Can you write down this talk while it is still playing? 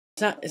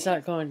It's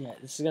not going yet.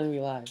 This is gonna be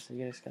live, so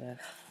you just gotta.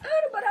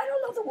 But I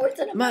don't know the words.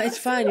 And Ma, it's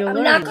fine. You'll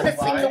learn. I'm not gonna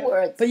sing the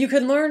words. But you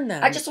can learn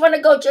them. I just want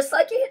to go just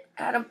like it,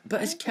 Adam.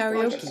 But it's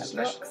karaoke.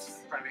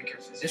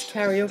 It's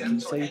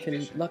karaoke, so you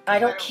can look. I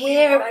don't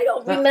care. I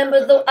don't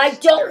remember the. I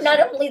don't. Not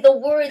only the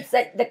words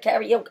that the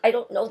karaoke. I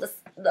don't know the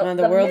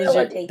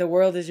melody. The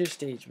world is your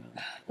stage, Mom.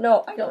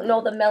 No, I don't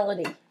know the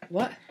melody.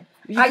 What?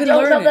 I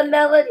don't know the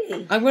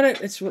melody. I'm gonna.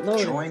 It's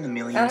loaded. Join the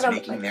millions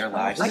making their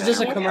lives This is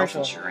just a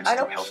commercial. I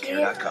don't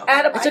care.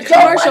 Adam, it's a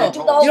commercial.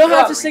 You don't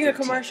have to sing a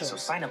commercial. So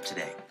sign up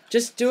today.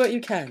 Just do what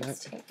you can.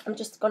 I'm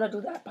just gonna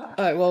do that part.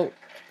 All right. Well,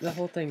 the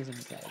whole thing's in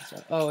the guys.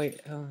 So. Oh wait.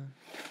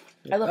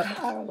 I look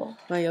horrible.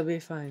 No, you'll be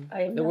fine.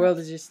 The world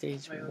is your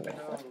stage.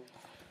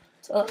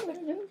 That's all I'm gonna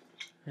do.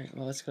 All right.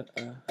 Well, let's go.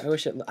 I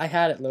wish I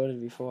had it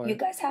loaded before. You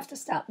guys have to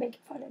stop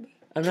making fun of me.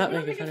 I'm not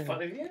making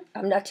fun of you.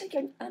 I'm not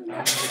taking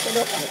over.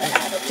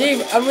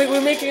 Dave,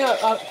 we're making a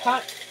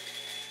hot.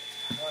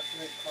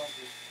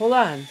 Hold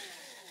on.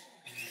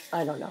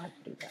 I don't know how to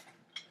do that.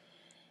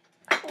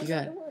 You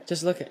got it.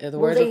 Just look at it. The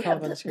words will come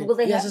up on the screen.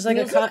 Yes, it's like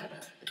music?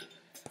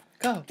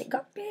 Go. They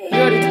got big.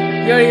 You're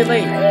already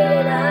late.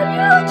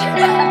 Are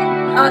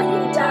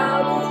you down?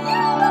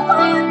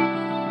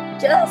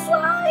 Just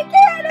like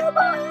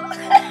animals.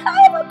 I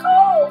have a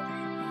cold.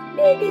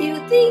 Maybe you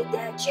think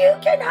that you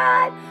can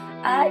hide.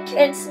 I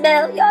can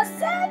smell your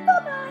scent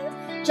for miles.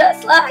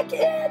 Just like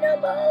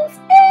animals.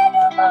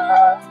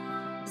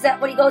 Is that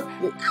what he goes?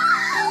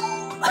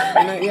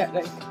 Not yet.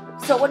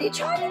 So what are you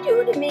trying to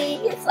do to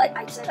me? It's like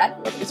I said, I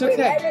don't know if we're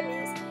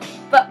enemies,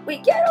 but we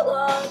get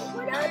along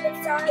when I'm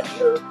inside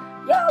you.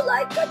 You're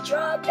like a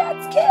drug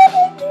that's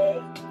killing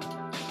me.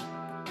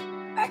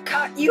 I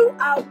cut you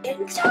out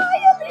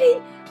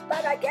entirely,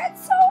 but I get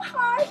so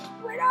high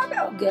when I'm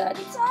all good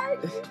inside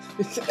you.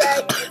 Yeah,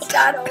 it's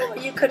not over.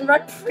 You can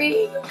run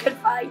free. You can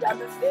find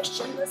other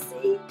fish in the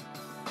sea.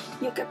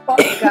 You can, oh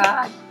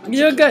God.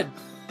 You're good.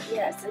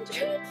 Yes, I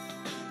do.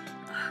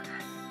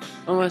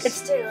 Almost. It's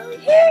still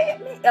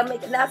hearing me. I'm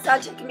making that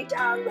sound, taking me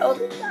down,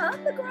 rolling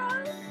on the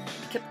ground. I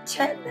can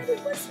pretend that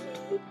it was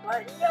me,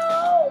 but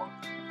no.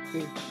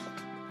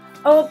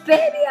 Oh,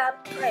 baby, I'm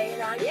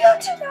praying on you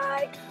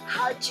tonight.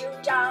 Hunt you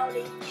down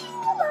and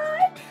you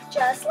alive.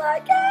 Just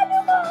like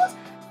animals,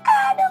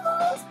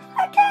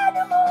 like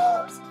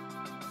animals.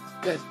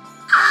 Good.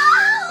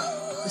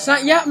 Ow! It's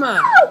not yet,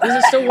 Mom. These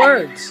are still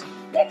words.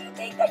 Then you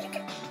think that you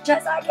can,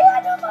 just like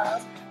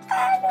animals,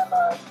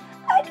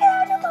 like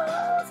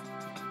animals.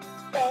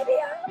 Baby,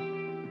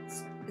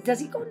 does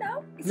he go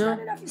now? It's no. Not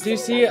enough. Do you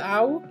see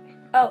ow?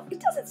 Oh, it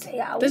doesn't say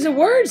ow. There's the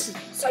words.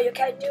 So you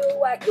can do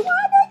what you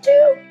wanna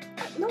do.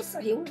 No,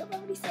 sir, he would have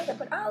already said that,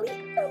 but I'll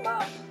eat them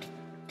up.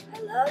 I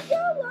love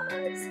your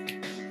lies.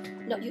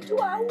 No, you do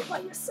ow by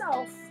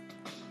yourself.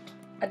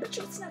 I bet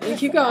you it's not. You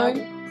keep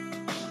going.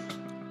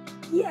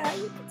 Yeah,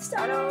 you can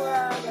start all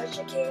around, but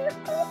you can't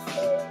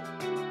fulfill.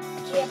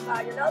 You can't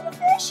find another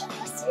fish in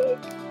the sea.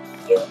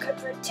 You can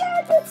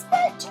pretend it's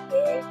meant to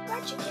be,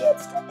 but you can't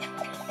stay.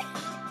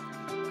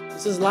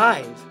 This is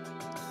live.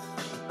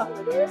 Oh,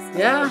 it is?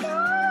 Yeah.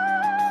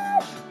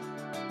 Oh,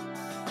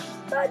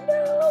 but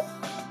no,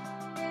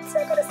 it's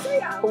not gonna say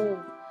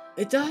ow.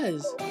 It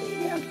does. Oh,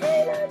 baby, I'm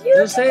praying on you.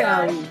 It'll say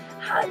ow.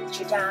 Hunt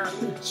you down,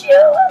 eat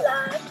you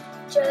alive,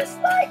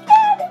 just like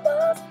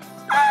animals,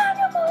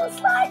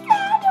 like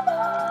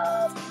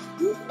animals.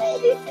 You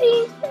maybe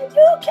think that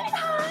you can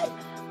hide.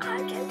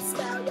 I can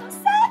smell your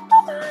scent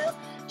for miles.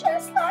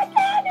 Just like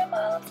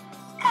animals.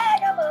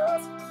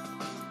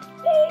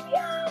 Baby,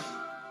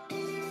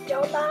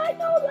 don't lie,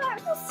 no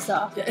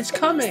suck. Yeah, it's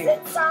coming.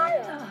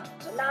 Inside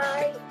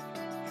tonight.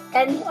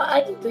 And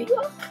why, New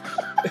York?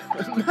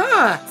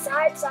 Ma.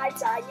 Side,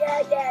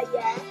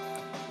 yeah.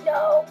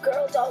 No,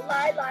 girl, don't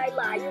lie.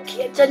 You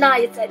can't deny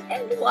it's an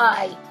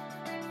NY.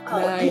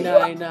 Oh,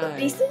 Nine.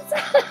 Beast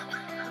inside.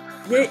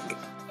 Yeah.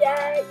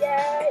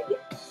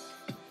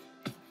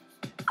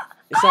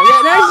 It's not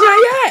yet. No, it's not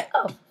yet.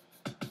 Oh.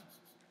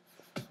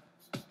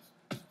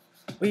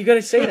 Well, you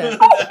gotta say that.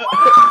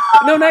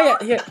 No, not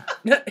yet. Here.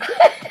 No.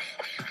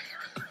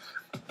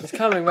 It's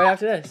coming right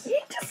after this.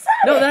 You just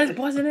said no, it. that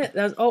wasn't it.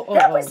 That was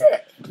That was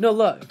it. No,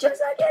 look.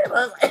 Just like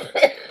animals.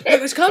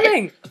 It was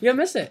coming. You'll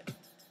miss it.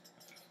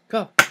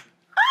 Go.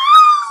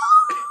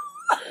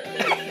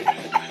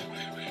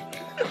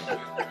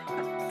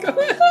 Go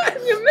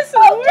on. You're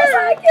missing the word. Just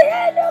like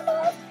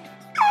animals.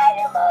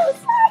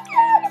 Like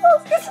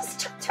animals. This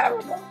is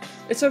terrible.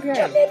 It's okay.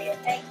 Yeah, maybe you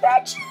think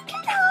that you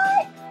can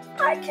hide.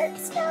 I can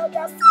smell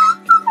your scent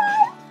from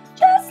miles,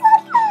 just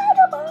like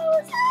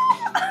animals.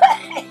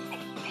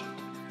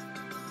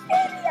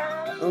 Baby, I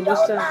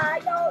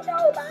don't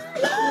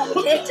lie.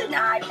 You can't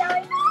deny.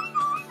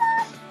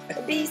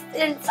 The beast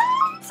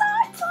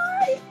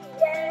inside.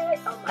 Yeah.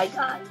 Oh my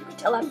God, you can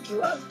tell I'm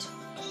drugged.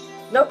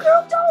 No,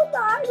 girl, don't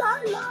lie.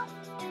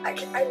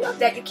 I love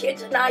that. You can't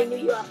deny New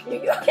York.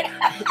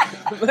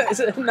 It's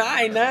a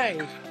 9.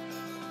 The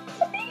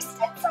beast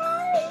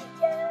inside.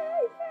 Yeah.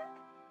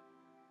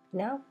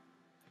 No.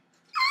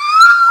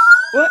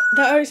 What?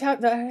 That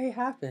already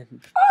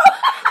happened.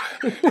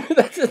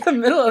 That's in the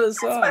middle of the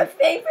song. That's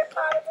my favorite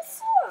part of the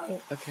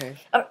song. Okay.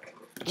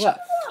 Shut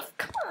it off.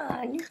 Come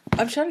on.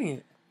 I'm shutting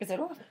it. Is it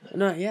off?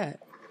 Not yet.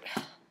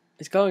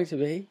 It's going to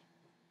be.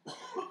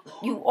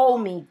 You owe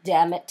me,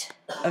 damn it.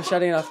 I'm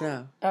shutting it off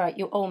now. All right,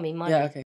 you owe me money. Yeah, okay.